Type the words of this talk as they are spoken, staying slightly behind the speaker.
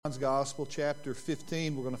Gospel, chapter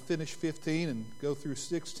 15. We're going to finish 15 and go through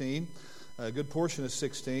 16, a good portion of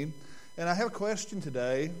 16. And I have a question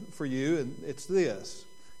today for you, and it's this.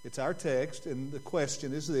 It's our text, and the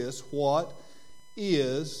question is this: what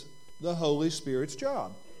is the Holy Spirit's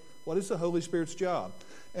job? What is the Holy Spirit's job?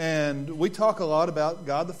 And we talk a lot about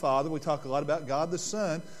God the Father, we talk a lot about God the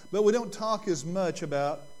Son, but we don't talk as much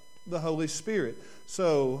about the Holy Spirit.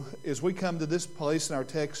 So as we come to this place in our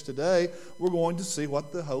text today, we're going to see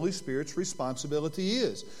what the Holy Spirit's responsibility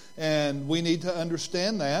is. And we need to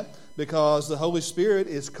understand that because the Holy Spirit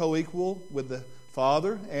is co-equal with the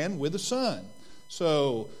Father and with the Son.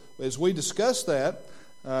 So as we discuss that,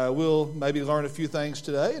 we'll maybe learn a few things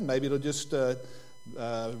today, and maybe it'll just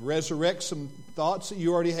resurrect some thoughts that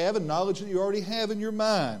you already have and knowledge that you already have in your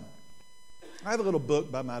mind. I have a little book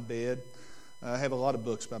by my bed. I have a lot of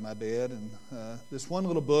books by my bed, and this one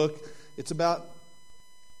little book, it's about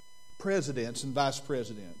presidents and vice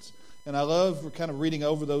presidents. And I love kind of reading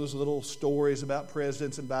over those little stories about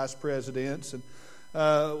presidents and vice presidents. And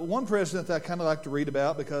one president that I kind of like to read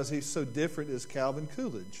about because he's so different is Calvin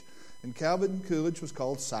Coolidge. And Calvin Coolidge was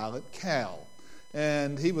called Silent Cal.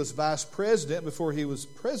 And he was vice president before he was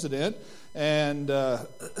president. And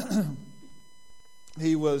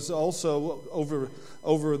he was also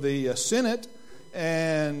over the Senate,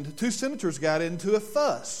 and two senators got into a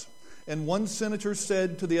fuss. And one senator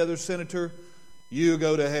said to the other senator, "You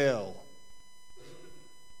go to hell."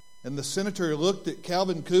 And the senator looked at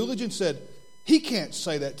Calvin Coolidge and said, "He can't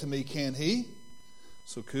say that to me, can he?"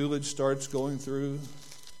 So Coolidge starts going through,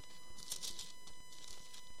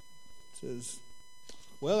 says,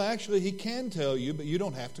 "Well, actually, he can tell you, but you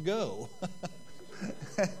don't have to go."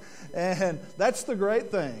 And that's the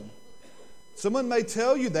great thing. Someone may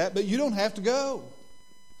tell you that, but you don't have to go.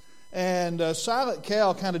 And Silent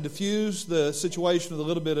Cal kind of diffused the situation with a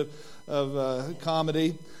little bit of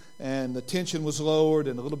comedy, and the tension was lowered,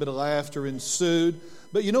 and a little bit of laughter ensued.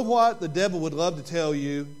 But you know what? The devil would love to tell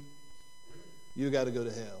you, you got to go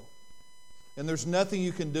to hell. And there's nothing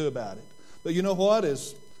you can do about it. But you know what?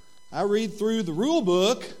 As I read through the rule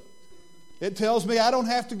book, it tells me I don't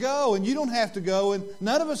have to go, and you don't have to go, and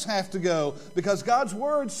none of us have to go, because God's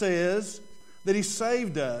Word says that He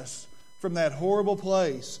saved us from that horrible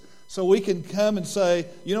place. So we can come and say,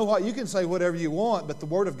 you know what, you can say whatever you want, but the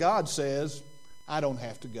Word of God says, I don't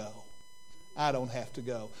have to go. I don't have to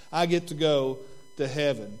go. I get to go to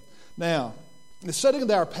heaven. Now, the setting of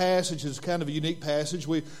our passage is kind of a unique passage.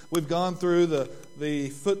 We've gone through the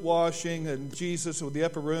foot washing and Jesus with the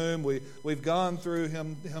upper room. We've gone through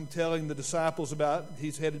him telling the disciples about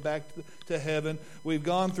he's headed back to heaven. We've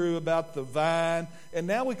gone through about the vine. And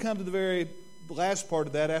now we come to the very last part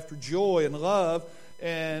of that after joy and love.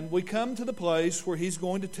 And we come to the place where he's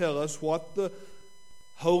going to tell us what the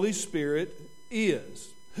Holy Spirit is,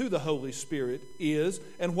 who the Holy Spirit is,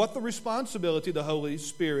 and what the responsibility of the Holy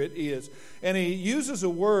Spirit is. And he uses a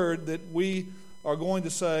word that we are going to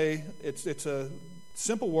say, it's a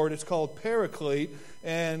simple word, it's called paraclete,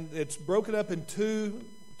 and it's broken up in two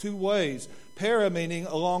ways. Para meaning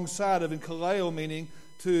alongside of, and kaleo meaning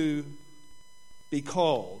to be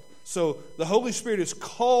called. So the Holy Spirit is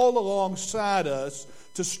called alongside us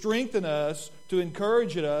to strengthen us, to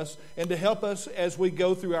encourage us, and to help us as we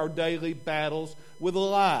go through our daily battles with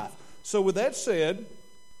life. So with that said,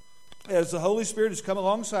 as the Holy Spirit has come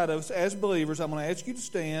alongside of us as believers, I'm going to ask you to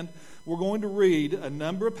stand. We're going to read a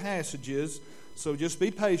number of passages, so just be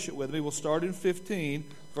patient with me. We'll start in 15,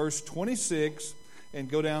 verse 26, and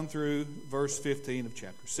go down through verse 15 of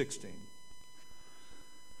chapter 16.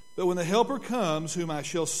 But when the Helper comes, whom I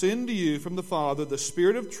shall send to you from the Father, the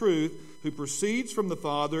Spirit of truth, who proceeds from the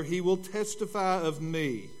Father, he will testify of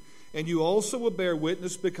me. And you also will bear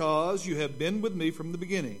witness because you have been with me from the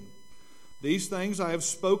beginning. These things I have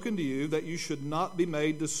spoken to you, that you should not be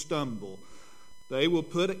made to stumble. They will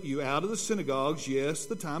put you out of the synagogues. Yes,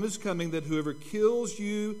 the time is coming that whoever kills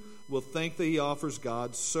you will think that he offers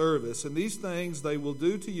God service. And these things they will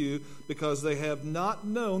do to you because they have not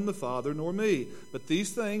known the Father nor me. But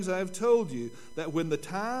these things I have told you, that when the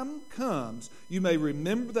time comes, you may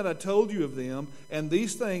remember that I told you of them. And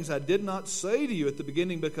these things I did not say to you at the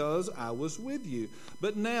beginning because I was with you.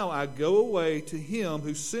 But now I go away to him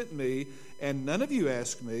who sent me, and none of you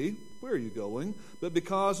ask me, where are you going? But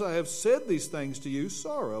because I have said these things to you,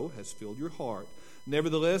 sorrow has filled your heart.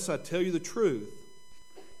 Nevertheless, I tell you the truth.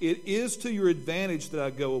 It is to your advantage that I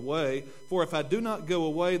go away. For if I do not go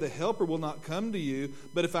away, the Helper will not come to you.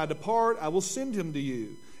 But if I depart, I will send him to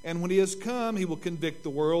you. And when he has come, he will convict the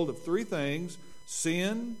world of three things: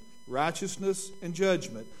 sin, righteousness, and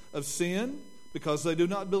judgment. Of sin, because they do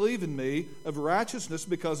not believe in me, of righteousness,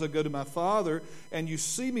 because I go to my Father, and you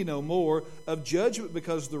see me no more, of judgment,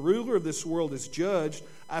 because the ruler of this world is judged.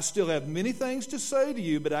 I still have many things to say to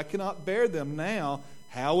you, but I cannot bear them now.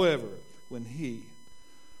 However, when He,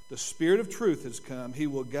 the Spirit of truth, has come, He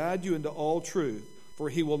will guide you into all truth. For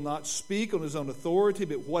He will not speak on His own authority,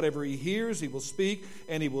 but whatever He hears, He will speak,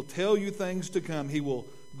 and He will tell you things to come. He will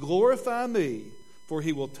glorify me, for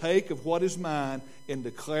He will take of what is mine and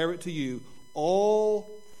declare it to you. All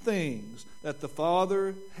things that the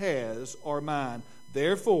Father has are mine.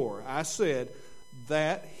 Therefore, I said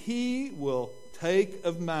that He will take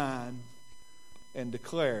of mine and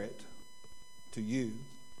declare it to you.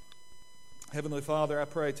 Heavenly Father, I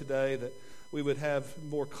pray today that we would have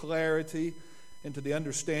more clarity into the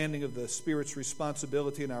understanding of the Spirit's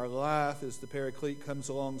responsibility in our life as the Paraclete comes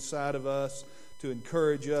alongside of us to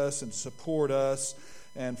encourage us and support us.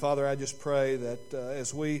 And Father, I just pray that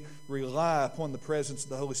as we rely upon the presence of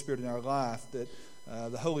the Holy Spirit in our life, that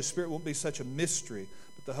the Holy Spirit won't be such a mystery,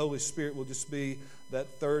 but the Holy Spirit will just be that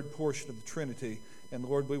third portion of the Trinity. And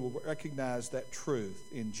Lord, we will recognize that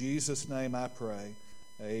truth. In Jesus' name I pray.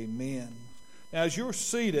 Amen. Now, as you're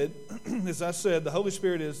seated, as I said, the Holy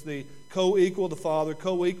Spirit is the co-equal of the Father,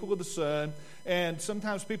 co-equal of the Son. And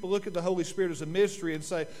sometimes people look at the Holy Spirit as a mystery and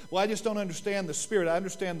say, well, I just don't understand the Spirit. I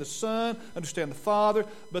understand the Son, understand the Father,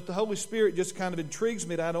 but the Holy Spirit just kind of intrigues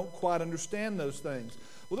me that I don't quite understand those things.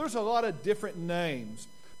 Well, there's a lot of different names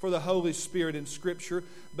for the Holy Spirit in Scripture,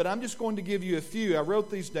 but I'm just going to give you a few. I wrote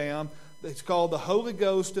these down. It's called the Holy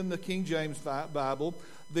Ghost in the King James Bible,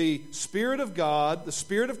 the Spirit of God, the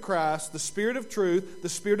Spirit of Christ, the Spirit of truth, the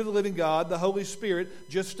Spirit of the living God, the Holy Spirit,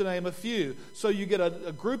 just to name a few. So you get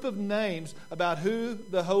a group of names about who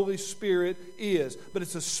the Holy Spirit is. But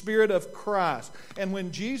it's a Spirit of Christ. And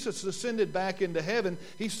when Jesus ascended back into heaven,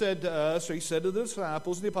 He said to us, or He said to the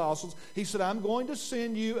disciples and the apostles, He said, I'm going to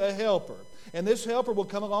send you a helper. And this helper will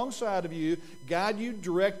come alongside of you, guide you,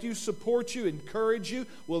 direct you, support you, encourage you,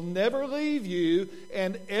 will never leave you,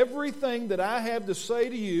 and everything that I have to say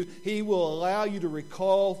to you, He will allow you to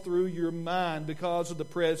recall through your mind because of the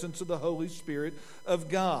presence of the Holy Spirit of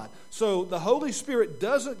God. So the Holy Spirit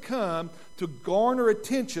doesn't come to garner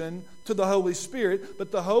attention to the Holy Spirit,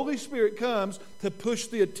 but the Holy Spirit comes to push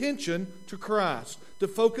the attention to Christ, to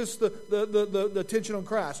focus the attention on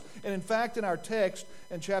Christ. And in fact, in our text,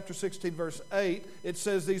 in chapter 16, verse 8, it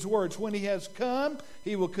says these words, when He has come,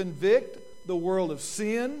 He will convict the world of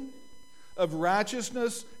sin, of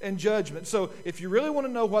righteousness, and judgment. So if you really want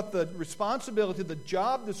to know what the responsibility, the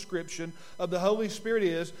job description of the Holy Spirit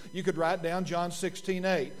is, you could write down John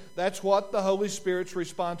 16:8. That's what the Holy Spirit's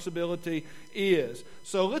responsibility is.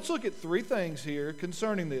 So let's look at three things here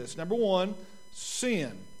concerning this. Number one,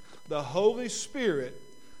 sin. The Holy Spirit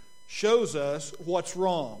shows us what's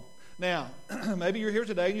wrong. Now, maybe you're here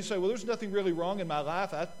today and you say, well, there's nothing really wrong in my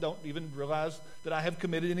life. I don't even realize that I have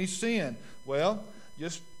committed any sin. Well,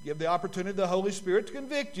 just give the opportunity to the Holy Spirit to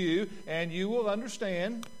convict you, and you will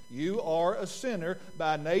understand you are a sinner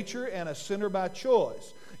by nature and a sinner by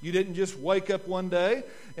choice. You didn't just wake up one day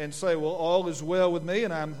and say, well, all is well with me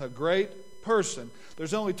and I'm a great person.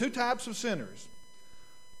 There's only two types of sinners: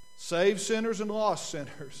 saved sinners and lost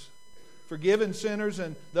sinners. Forgiven sinners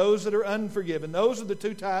and those that are unforgiven. Those are the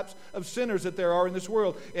two types of sinners that there are in this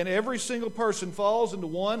world. And every single person falls into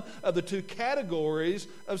one of the two categories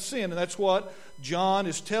of sin. And that's what John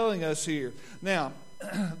is telling us here. Now,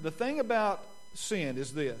 the thing about sin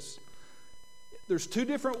is this. There's two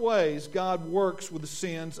different ways God works with the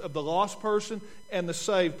sins of the lost person and the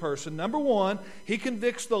saved person. Number one, He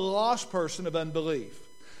convicts the lost person of unbelief.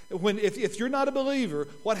 If you're not a believer,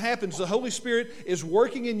 what happens? The Holy Spirit is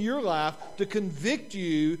working in your life to convict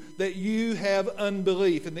you that you have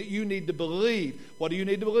unbelief and that you need to believe. What do you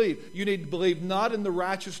need to believe? You need to believe not in the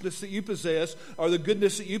righteousness that you possess or the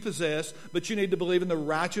goodness that you possess, but you need to believe in the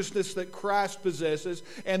righteousness that Christ possesses,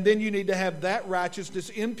 and then you need to have that righteousness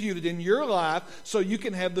imputed in your life so you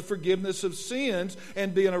can have the forgiveness of sins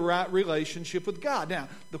and be in a right relationship with God. Now,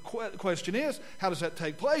 the question is, how does that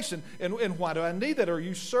take place, and why do I need that? Are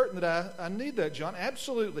you certain that I need that, John?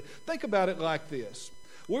 Absolutely. Think about it like this.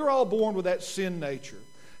 We're all born with that sin nature.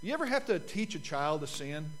 You ever have to teach a child to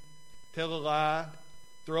sin? Tell a lie,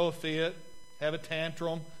 throw a fit, have a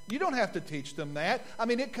tantrum? You don't have to teach them that. I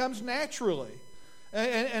mean, it comes naturally.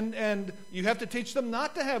 And you have to teach them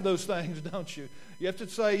not to have those things, don't you? You have to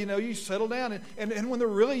say, you settle down. And when they're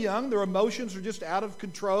really young, their emotions are just out of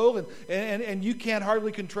control, and you can't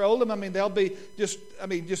hardly control them. I mean, they'll be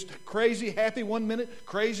just crazy happy one minute,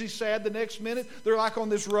 crazy sad the next minute. They're like on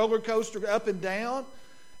this roller coaster up and down.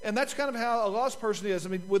 And that's kind of how a lost person is. I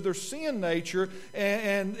mean, with their sin nature,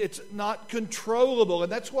 and it's not controllable.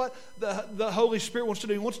 And that's what the Holy Spirit wants to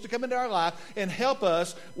do. He wants to come into our life and help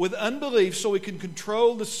us with unbelief so we can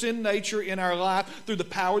control the sin nature in our life through the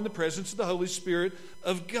power and the presence of the Holy Spirit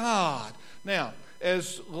of God. Now,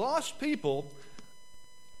 as lost people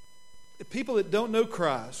that don't know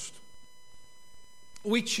Christ,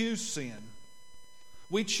 we choose sin.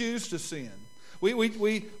 We choose to sin.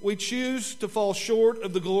 We choose to fall short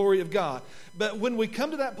of the glory of God. But when we come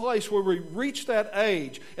to that place where we reach that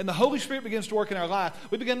age and the Holy Spirit begins to work in our life,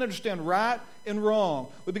 we begin to understand right and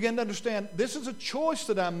wrong. We begin to understand this is a choice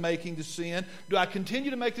that I'm making to sin. Do I continue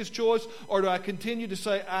to make this choice, or do I continue to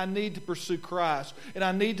say I need to pursue Christ and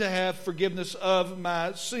I need to have forgiveness of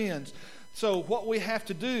my sins? So what we have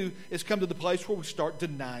to do is come to the place where we start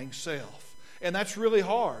denying self. And that's really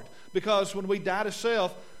hard, because when we die to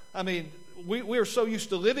self, I mean, we are so used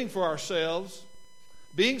to living for ourselves,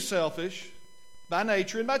 being selfish by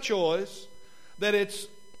nature and by choice, that it's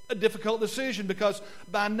a difficult decision, because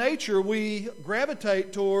by nature we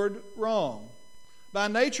gravitate toward wrong. By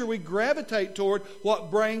nature we gravitate toward what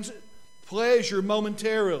brings pleasure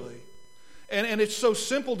momentarily. And it's so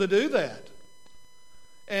simple to do that.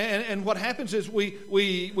 And what happens is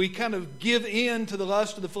we kind of give in to the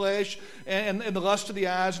lust of the flesh and the lust of the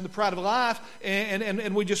eyes and the pride of life,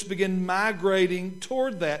 and we just begin migrating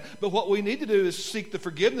toward that. But what we need to do is seek the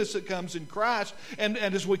forgiveness that comes in Christ. And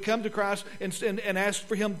as we come to Christ and ask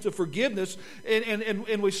for Him to forgiveness,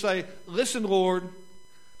 and we say, listen, Lord,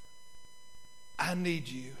 I need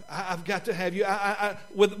you. I've got to have you.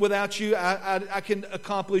 Without you, I can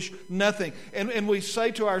accomplish nothing. And we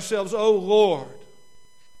say to ourselves, oh, Lord,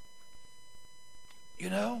 you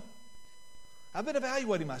know, I've been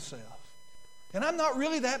evaluating myself, and I'm not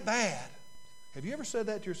really that bad. Have you ever said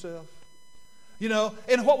that to yourself? You know,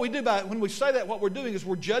 and what we do when we say that, what we're doing is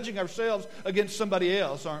we're judging ourselves against somebody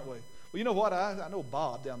else, aren't we? Well, you know what? I know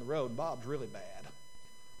Bob down the road, and Bob's really bad.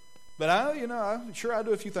 But I'm sure I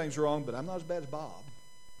do a few things wrong, but I'm not as bad as Bob.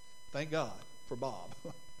 Thank God for Bob.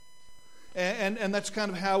 And that's kind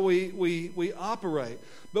of how we operate.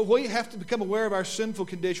 But we have to become aware of our sinful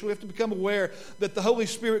condition. We have to become aware that the Holy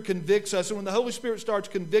Spirit convicts us. And when the Holy Spirit starts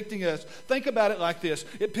convicting us, think about it like this.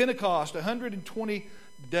 At Pentecost, 120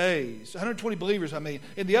 believers,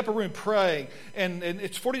 in the upper room praying. And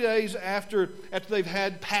it's 40 days after they've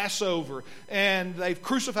had Passover. And they've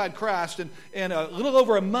crucified Christ. And a little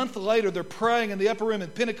over a month later, they're praying in the upper room,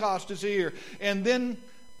 and Pentecost is here. And then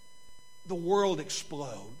the world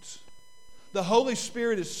explodes. The Holy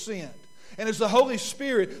Spirit is sent. And as the Holy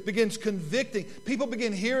Spirit begins convicting, people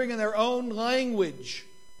begin hearing in their own language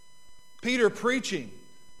Peter preaching.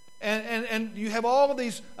 And you have all of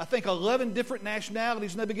these, I think, 11 different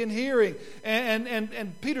nationalities, and they begin hearing.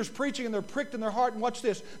 And Peter's preaching, and they're pricked in their heart. And watch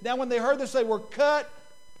this. Now when they heard this, they were cut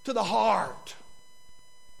to the heart.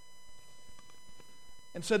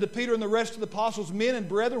 And said to Peter and the rest of the apostles, men and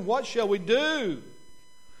brethren, what shall we do?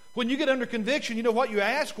 When you get under conviction, you know what you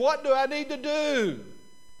ask? What do I need to do?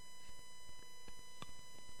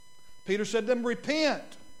 Peter said to them, repent,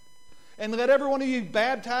 and let every one of you be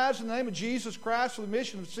baptized in the name of Jesus Christ for the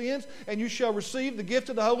remission of sins, and you shall receive the gift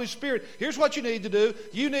of the Holy Spirit. Here's what you need to do.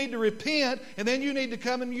 You need to repent, and then you need to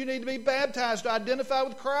come and you need to be baptized to identify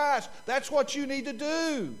with Christ. That's what you need to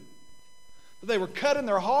do. But they were cut in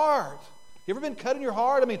their heart. You ever been cut in your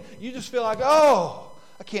heart? I mean, you just feel like, oh,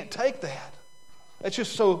 I can't take that. It's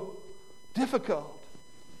just so difficult,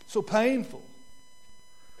 so painful.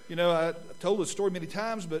 You know, I've told this story many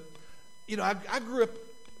times, but, you know, I grew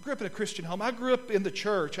up in a Christian home. I grew up in the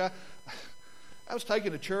church. I was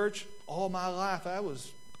taken to church all my life. I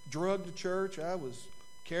was drugged to church. I was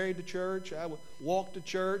carried to church. I walked to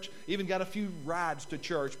church. Even got a few rides to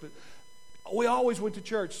church. But we always went to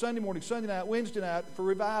church Sunday morning, Sunday night, Wednesday night, for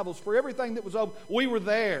revivals, for everything that was open. We were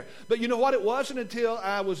there. But you know what? It wasn't until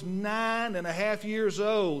I was 9.5 years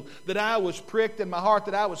old that I was pricked in my heart,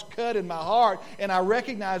 that I was cut in my heart, and I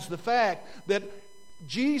recognized the fact that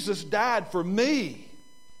Jesus died for me.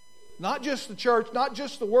 Not just the church, not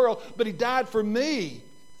just the world, but He died for me.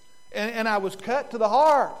 And I was cut to the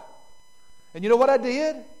heart. And you know what I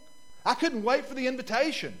did? I couldn't wait for the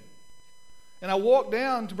invitation. And I walked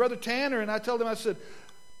down to Brother Tanner, and I told him, I said,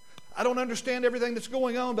 I don't understand everything that's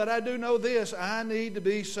going on, but I do know this. I need to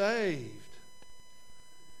be saved.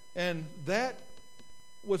 And that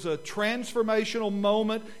was a transformational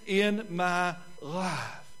moment in my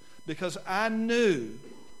life, because I knew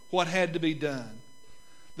what had to be done.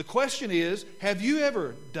 The question is, have you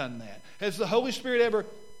ever done that? Has the Holy Spirit ever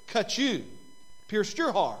cut you, pierced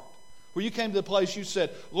your heart? Where you came to the place you said,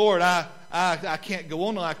 Lord, I can't go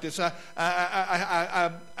on like this.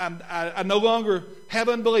 I no longer have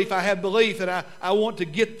unbelief. I have belief, and I want to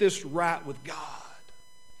get this right with God.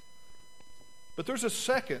 But there's a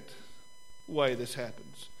second way this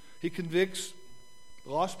happens. He convicts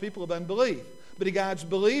lost people of unbelief, but he guides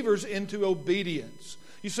believers into obedience.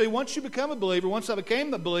 You see, once you become a believer, once I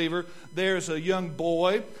became a believer, there's a young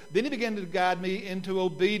boy. Then he began to guide me into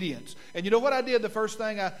obedience. And you know what I did? The first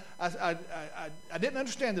thing, I didn't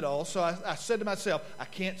understand it all, so I said to myself, I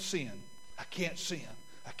can't sin. I can't sin.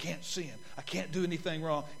 I can't sin. I can't do anything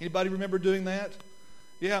wrong. Anybody remember doing that?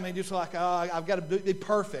 Yeah, I mean, just like, I've got to be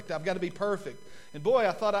perfect. I've got to be perfect. And boy,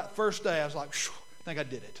 I thought first day, I was like, I think I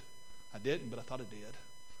did it. I didn't, but I thought I did.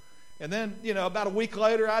 And then, about a week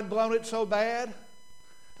later, I'd blown it so bad.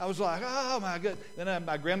 I was like, oh my God. Then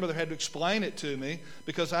my grandmother had to explain it to me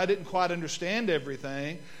because I didn't quite understand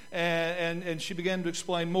everything. And she began to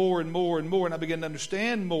explain more and more and more, and I began to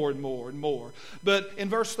understand more and more and more. But in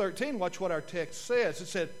verse 13, watch what our text says. It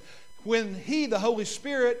said, when He, the Holy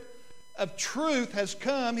Spirit of truth, has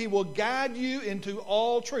come, He will guide you into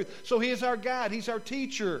all truth. So He is our guide. He's our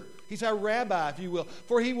teacher. He's our rabbi, if you will.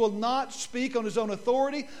 For He will not speak on His own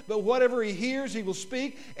authority, but whatever He hears, He will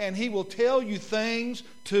speak, and He will tell you things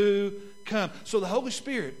to come. So the Holy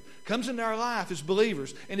Spirit comes into our life as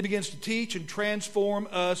believers, and He begins to teach and transform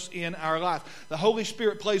us in our life. The Holy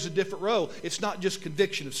Spirit plays a different role. It's not just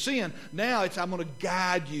conviction of sin. Now it's, I'm going to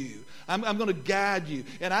guide you. I'm going to guide you.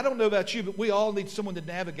 And I don't know about you, but we all need someone to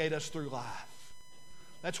navigate us through life.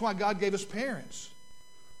 That's why God gave us parents.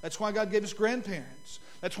 That's why God gave us grandparents.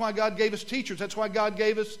 That's why God gave us teachers. That's why God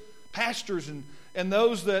gave us pastors and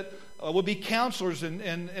those that will be counselors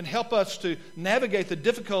and help us to navigate the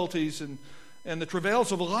difficulties and the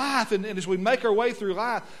travails of life and as we make our way through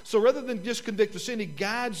life. So rather than just convict of sin, He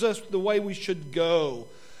guides us the way we should go.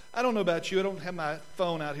 I don't know about you. I don't have my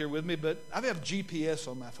phone out here with me, but I have GPS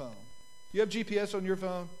on my phone. You have GPS on your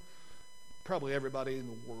phone? Probably everybody in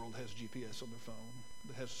the world has GPS on their phone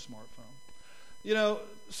that has a smartphone.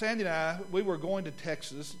 Sandy and I, we were going to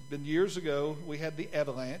Texas. Been years ago. We had the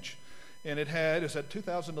Avalanche, and it was a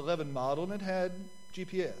 2011 model, and it had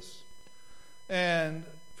GPS. And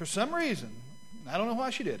for some reason, I don't know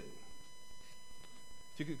why she did it.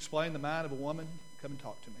 If you could explain the mind of a woman, come and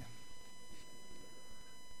talk to me.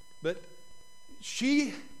 But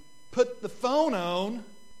she put the phone on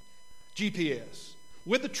GPS,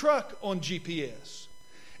 with the truck on GPS.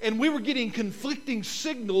 And we were getting conflicting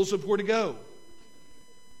signals of where to go.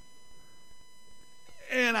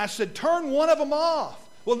 And I said, turn one of them off.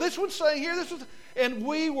 Well, this one's saying here, this one's... And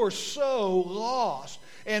we were so lost.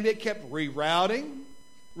 And it kept rerouting.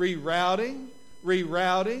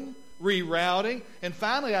 And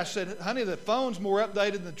finally I said, honey, the phone's more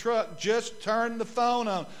updated than the truck. Just turn the phone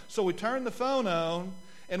on. So we turned the phone on,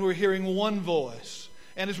 and we're hearing one voice.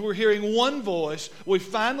 And as we're hearing one voice, we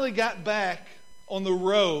finally got back on the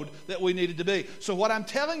road that we needed to be. So what I'm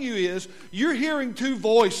telling you is, you're hearing two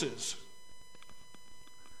voices.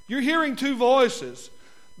 You're hearing two voices.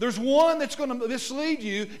 There's one that's going to mislead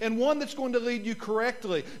you and one that's going to lead you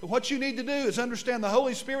correctly. What you need to do is understand the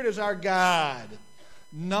Holy Spirit is our guide,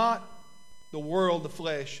 not the world, the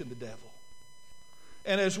flesh, and the devil.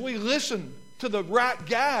 And as we listen to the right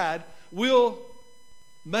guide, we'll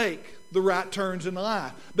make the right turns in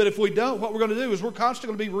life. But if we don't, what we're going to do is we're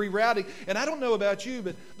constantly going to be rerouting. And I don't know about you,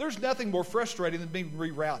 but there's nothing more frustrating than being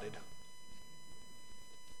rerouted.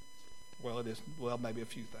 Well, it is. Well, maybe a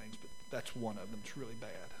few things, but that's one of them. It's really bad.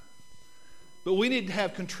 But we need to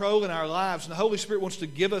have control in our lives, and the Holy Spirit wants to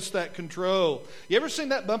give us that control. You ever seen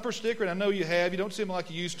that bumper sticker? And I know you have. You don't see them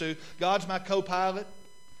like you used to. God's my co-pilot.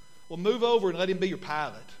 Well, move over and let Him be your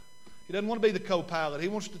pilot. He doesn't want to be the co-pilot. He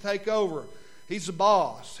wants to take over. He's the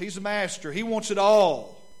boss. He's the master. He wants it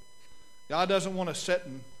all. God doesn't want to sit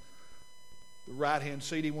in the right-hand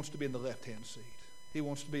seat. He wants to be in the left-hand seat. He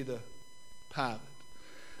wants to be the pilot.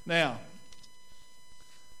 Now,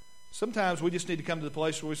 sometimes we just need to come to the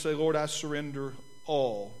place where we say, Lord, I surrender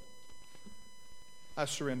all. I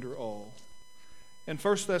surrender all. In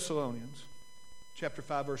 1 Thessalonians chapter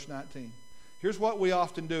 5, verse 19, here's what we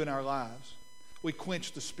often do in our lives. We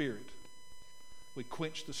quench the Spirit. We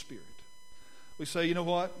quench the Spirit. We say, you know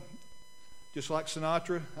what? Just like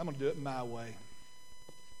Sinatra, I'm going to do it my way.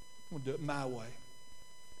 I'm going to do it my way.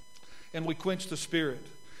 And we quench the Spirit.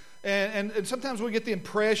 And sometimes we get the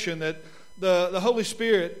impression that the Holy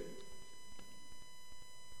Spirit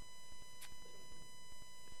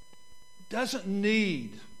doesn't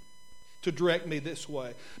need to direct me this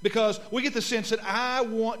way, because we get the sense that I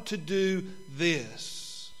want to do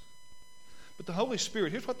this. But the Holy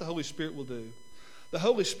Spirit, here's what the Holy Spirit will do. The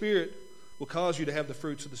Holy Spirit will cause you to have the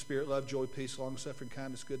fruits of the Spirit: love, joy, peace, long-suffering,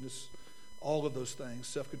 kindness, goodness, all of those things,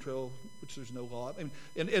 self-control, which there's no law.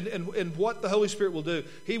 And what the Holy Spirit will do,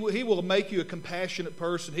 He will make you a compassionate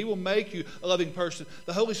person. He will make you a loving person.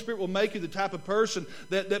 The Holy Spirit will make you the type of person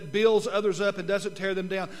that builds others up and doesn't tear them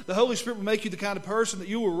down. The Holy Spirit will make you the kind of person that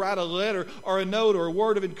you will write a letter or a note or a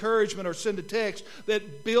word of encouragement or send a text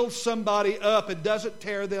that builds somebody up and doesn't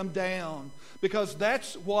tear them down. Because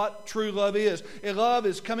that's what true love is. And love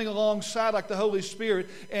is coming alongside like the Holy Spirit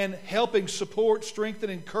and helping support,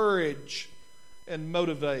 strengthen, encourage, and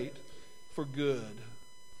motivate for good.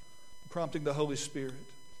 Prompting the Holy Spirit.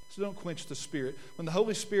 So don't quench the Spirit. When the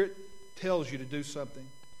Holy Spirit tells you to do something,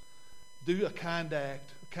 do a kind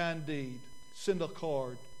act, a kind deed, send a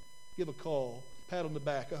card, give a call, pat on the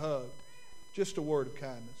back, a hug, just a word of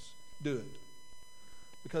kindness. Do it.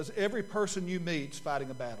 Because every person you meet is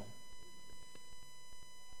fighting a battle.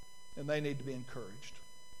 And they need to be encouraged.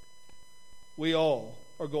 We all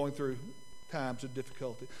are going through times of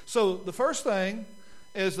difficulty. So the first thing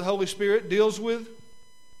is the Holy Spirit deals with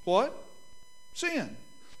what? Sin.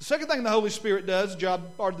 The second thing the Holy Spirit does,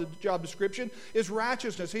 part of the job description, is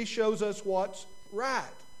righteousness. He shows us what's right.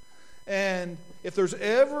 And if there's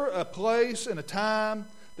ever a place and a time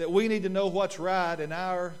that we need to know what's right in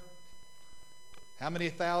our how many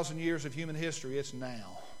thousand years of human history, it's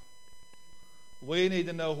now. We need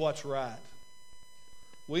to know what's right.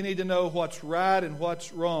 We need to know what's right and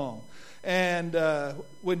what's wrong. And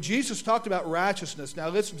when Jesus talked about righteousness, now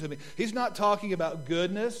listen to me, He's not talking about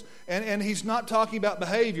goodness and He's not talking about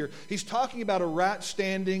behavior. He's talking about a right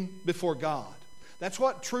standing before God. That's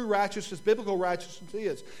what true righteousness, biblical righteousness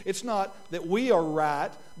is. It's not that we are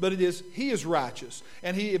right, but it is He is righteous.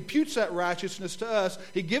 And He imputes that righteousness to us.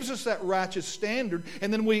 He gives us that righteous standard,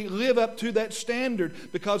 and then we live up to that standard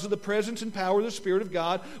because of the presence and power of the Spirit of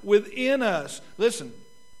God within us. Listen,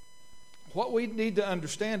 what we need to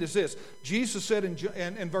understand is this. Jesus said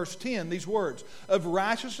in verse 10 these words, of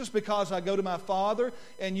righteousness because I go to my Father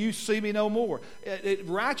and you see me no more.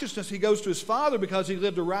 Righteousness, He goes to His Father because He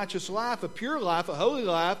lived a righteous life, a pure life, a holy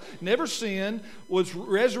life, never sinned, was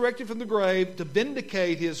resurrected from the grave to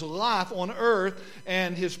vindicate His life on earth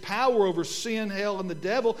and His power over sin, hell, and the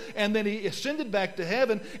devil. And then He ascended back to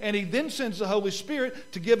heaven, and He then sends the Holy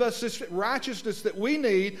Spirit to give us this righteousness that we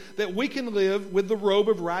need, that we can live with the robe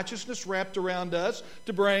of righteousness wrapped around us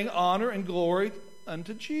to bring honor and glory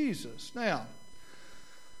unto Jesus. Now,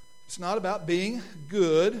 it's not about being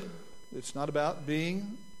good. It's not about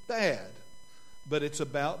being bad. But it's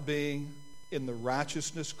about being in the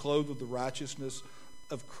righteousness, clothed with the righteousness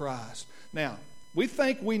of Christ. Now, we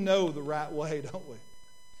think we know the right way, don't we?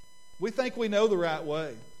 We think we know the right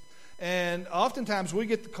way. And oftentimes we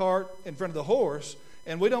get the cart in front of the horse,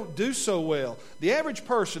 and we don't do so well. The average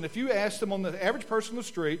person, if you ask them on the average person on the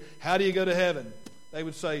street, how do you go to heaven? They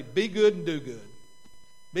would say, be good and do good.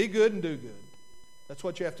 Be good and do good. That's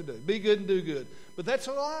what you have to do. Be good and do good. But that's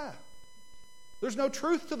a lie. There's no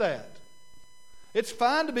truth to that. It's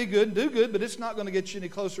fine to be good and do good, but it's not going to get you any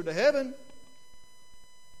closer to heaven.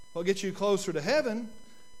 What gets you closer to heaven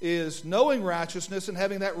is knowing righteousness and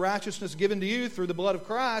having that righteousness given to you through the blood of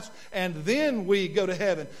Christ, and then we go to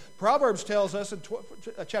heaven. Proverbs tells us in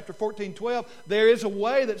chapter 14:12, there is a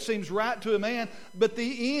way that seems right to a man, but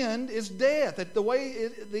the end is death.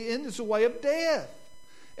 The end is a way of death.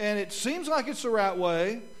 And it seems like it's the right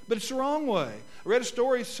way, but it's the wrong way. I read a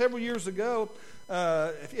story several years ago.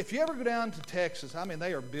 If you ever go down to Texas, I mean,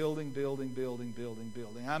 they are building.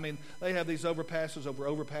 I mean, they have these overpasses over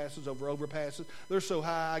overpasses. They're so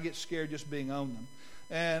high, I get scared just being on them.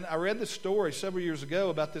 And I read this story several years ago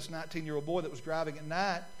about this 19-year-old boy that was driving at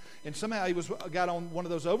night, and somehow he got on one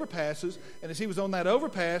of those overpasses, and as he was on that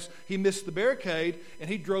overpass, he missed the barricade, and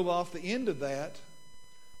he drove off the end of that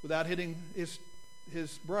without hitting his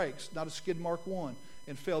brakes, not a skid mark one,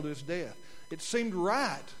 and fell to his death. It seemed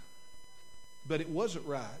right, but it wasn't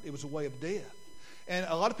right. It was a way of death. And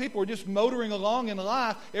a lot of people are just motoring along in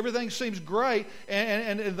life. Everything seems great,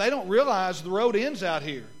 and they don't realize the road ends out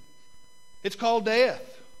here. It's called death.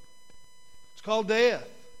 It's called death.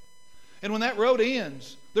 And when that road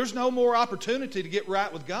ends, there's no more opportunity to get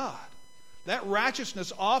right with God. That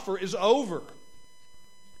righteousness offer is over.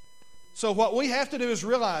 So what we have to do is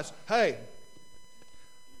realize, hey,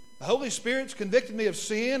 the Holy Spirit's convicted me of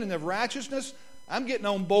sin and of righteousness. I'm getting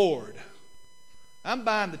on board. I'm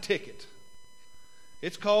buying the ticket.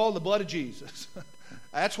 It's called the blood of Jesus.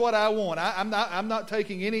 That's what I want. I'm not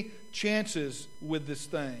taking any chances with this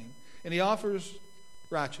thing. And He offers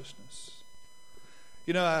righteousness.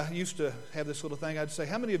 You know, I used to have this little thing. I'd say,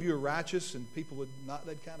 how many of you are righteous? And people would not,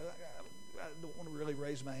 they'd kind of, don't want to really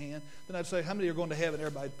raise my hand. Then I'd say, how many are going to heaven?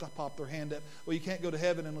 Everybody pop their hand up. Well, you can't go to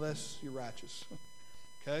heaven unless you're righteous.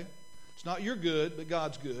 Okay? It's not your good, but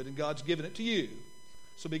God's good, and God's given it to you.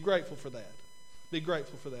 So be grateful for that. Be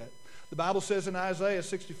grateful for that. The Bible says in Isaiah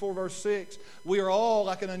 64, verse 6, we are all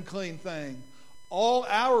like an unclean thing. All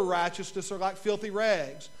our righteousness are like filthy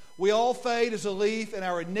rags. We all fade as a leaf, and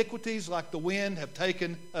our iniquities, like the wind, have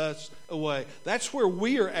taken us away. That's where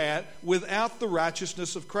we are at without the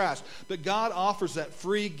righteousness of Christ. But God offers that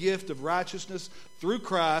free gift of righteousness through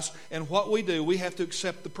Christ, and what we do, we have to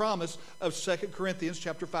accept the promise of 2 Corinthians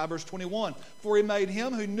chapter 5, verse 21. For he made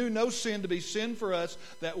him who knew no sin to be sin for us,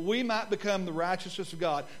 that we might become the righteousness of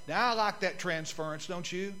God. Now, I like that transference,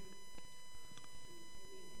 don't you?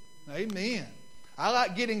 Amen. I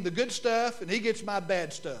like getting the good stuff, and he gets my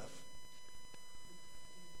bad stuff.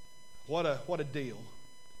 What a deal.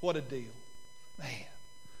 What a deal. Man.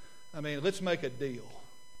 I mean, let's make a deal.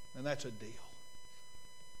 And that's a deal.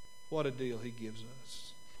 What a deal he gives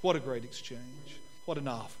us. What a great exchange. What an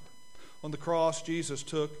offer. On the cross, Jesus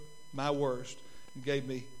took my worst and gave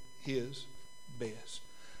me his best.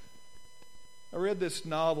 I read this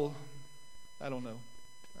novel, I don't know,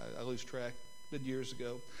 I lose track, been years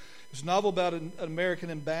ago. It was a novel about an American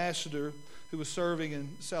ambassador who was serving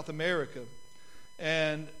in South America.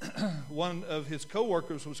 And one of his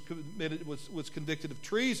co-workers was convicted of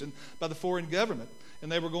treason by the foreign government.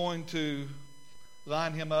 And they were going to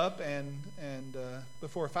line him up and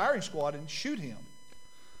before a firing squad and shoot him.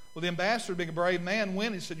 Well, the ambassador, being a brave man,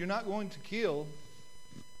 went and said, you're not going to kill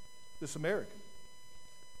this American.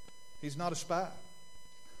 He's not a spy.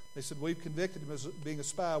 They said, we've convicted him as being a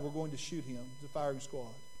spy. We're going to shoot him, the firing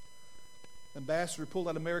squad. Ambassador pulled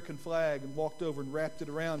out an American flag and walked over and wrapped it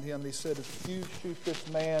around him. And he said, if you shoot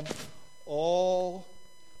this man, all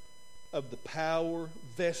of the power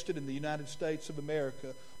vested in the United States of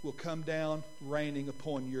America will come down raining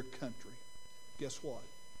upon your country. Guess what?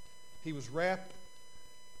 He was wrapped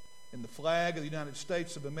in the flag of the United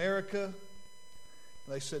States of America. And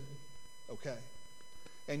they said, okay.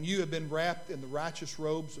 And you have been wrapped in the righteous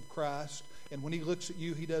robes of Christ. And when he looks at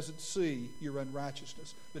you, he doesn't see your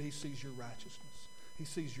unrighteousness, but he sees your righteousness. He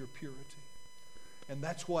sees your purity. And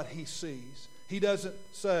that's what he sees. He doesn't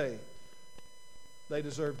say they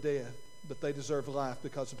deserve death, but they deserve life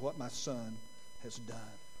because of what my son has done.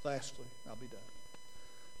 Lastly, I'll be done.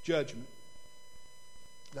 Judgment.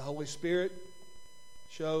 The Holy Spirit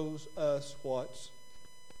shows us what's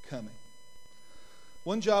coming.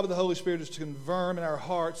 One job of the Holy Spirit is to confirm in our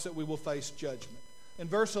hearts that we will face judgment. In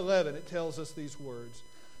verse 11, it tells us these words.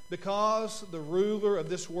 Because the ruler of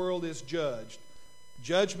this world is judged,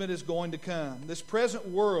 judgment is going to come. This present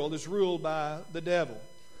world is ruled by the devil.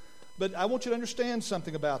 But I want you to understand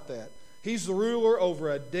something about that. He's the ruler over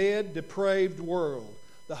a dead, depraved world.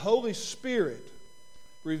 The Holy Spirit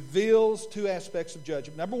reveals two aspects of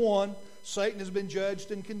judgment. Number one, Satan has been judged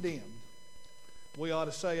and condemned. We ought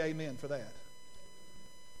to say amen for that.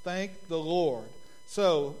 Thank the Lord.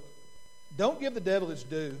 So, don't give the devil his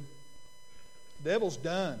due. The devil's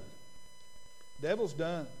done. The devil's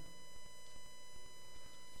done.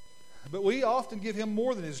 But we often give him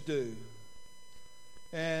more than his due.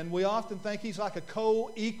 And we often think he's like a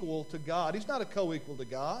co-equal to God. He's not a co-equal to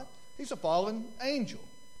God. He's a fallen angel.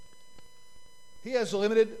 He has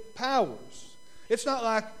limited powers. It's not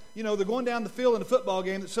like, they're going down the field in a football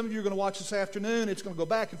game that some of you are going to watch this afternoon. It's going to go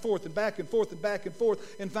back and forth and back and forth and back and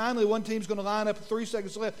forth. And finally, one team's going to line up with 3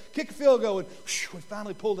 seconds left, kick a field goal, and we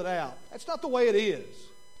finally pulled it out. That's not the way it is.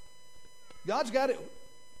 God's got it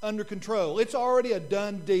under control. It's already a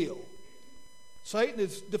done deal. Satan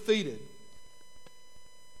is defeated.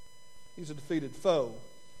 He's a defeated foe.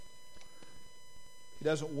 He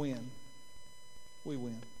doesn't win. We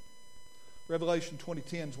win. Revelation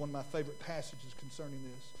 20:10 is one of my favorite passages concerning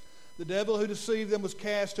this. The devil who deceived them was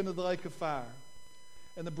cast into the lake of fire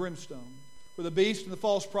and the brimstone, where the beast and the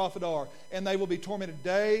false prophet are, and they will be tormented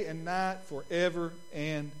day and night forever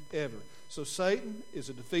and ever. So Satan is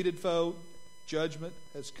a defeated foe. Judgment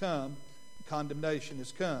has come. Condemnation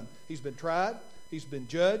has come. He's been tried. He's been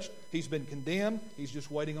judged. He's been condemned. He's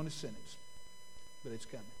just waiting on his sentence. But it's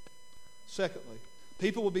coming. Secondly,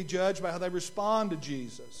 people will be judged by how they respond to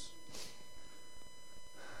Jesus.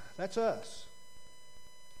 That's us.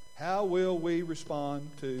 How will we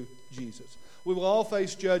respond to Jesus? We will all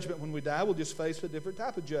face judgment when we die. We'll just face a different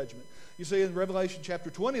type of judgment. You see, in Revelation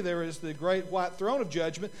chapter 20, there is the great white throne of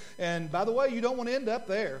judgment. And by the way, you don't want to end up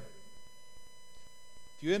there.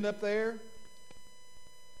 If you end up there,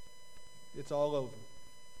 it's all over.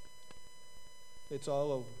 It's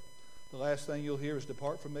all over. The last thing you'll hear is,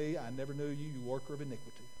 "Depart from me, I never knew you, you worker of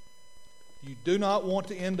iniquity." You do not want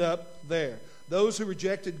to end up there. Those who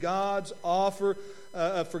rejected God's offer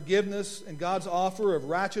of forgiveness and God's offer of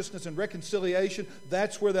righteousness and reconciliation,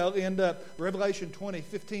 that's where they'll end up. Revelation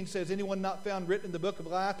 20:15 says, anyone not found written in the book of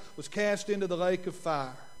life was cast into the lake of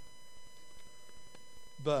fire.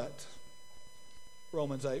 But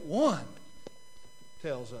Romans 8:1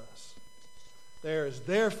 tells us, there is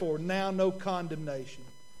therefore now no condemnation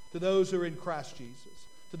to those who are in Christ Jesus,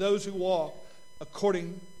 to those who walk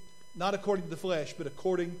not according to the flesh, but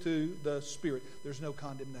according to the Spirit. There's no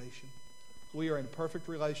condemnation. We are in perfect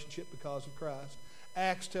relationship because of Christ.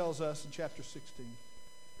 Acts tells us in chapter 17,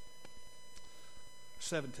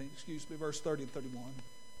 verse 30 and 31.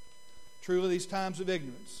 Truly these times of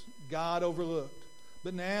ignorance God overlooked,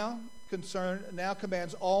 but now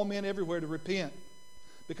commands all men everywhere to repent,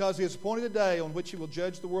 because he has appointed a day on which he will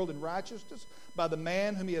judge the world in righteousness by the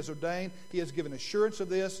man whom he has ordained. He has given assurance of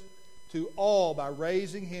this to all by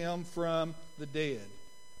raising him from the dead.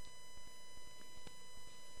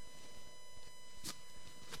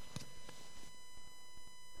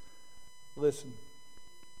 Listen.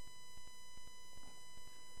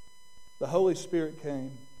 The Holy Spirit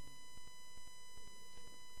came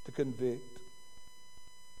to convict.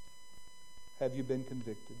 Have you been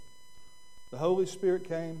convicted? The Holy Spirit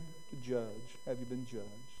came to judge. Have you been judged?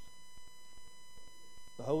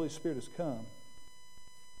 The Holy Spirit has come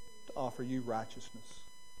to offer you righteousness.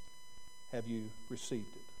 Have you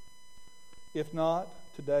received it? If not,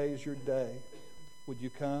 today is your day. Would you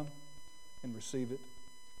come and receive it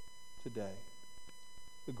today?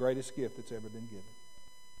 The greatest gift that's ever been given.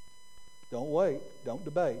 Don't wait. Don't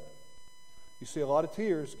debate. You see, a lot of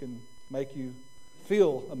tears can make you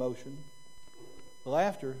feel emotion.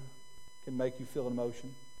 Laughter can make you feel an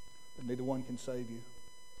emotion, but neither one can save you.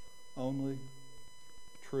 Only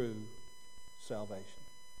true salvation.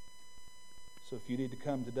 So if you need to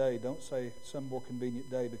come today, don't say some more convenient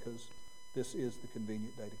day, because this is the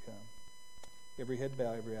convenient day to come. Every head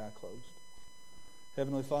bowed, every eye closed.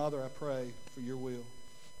 Heavenly Father, I pray for your will.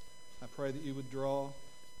 I pray that you would draw,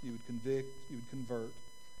 you would convict, you would convert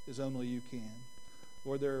as only you can.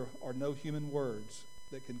 Lord, there are no human words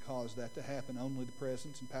that can cause that to happen, only the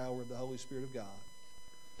presence and power of the Holy Spirit of God.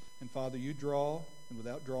 And Father, you draw, and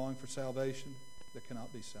without drawing for salvation, there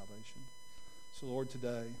cannot be salvation. So Lord,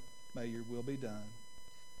 today, may your will be done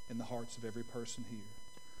in the hearts of every person here.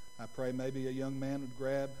 I pray maybe a young man would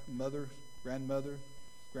grab mother, grandmother,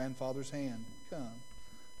 grandfather's hand, come.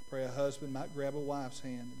 I pray a husband might grab a wife's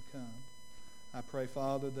hand and come. I pray,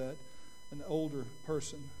 Father, that an older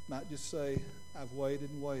person might just say, I've waited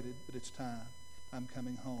and waited, but it's time. I'm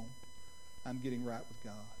coming home. I'm getting right with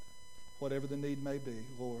God. Whatever the need may be,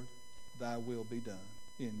 Lord, thy will be done.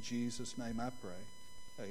 In Jesus' name I pray.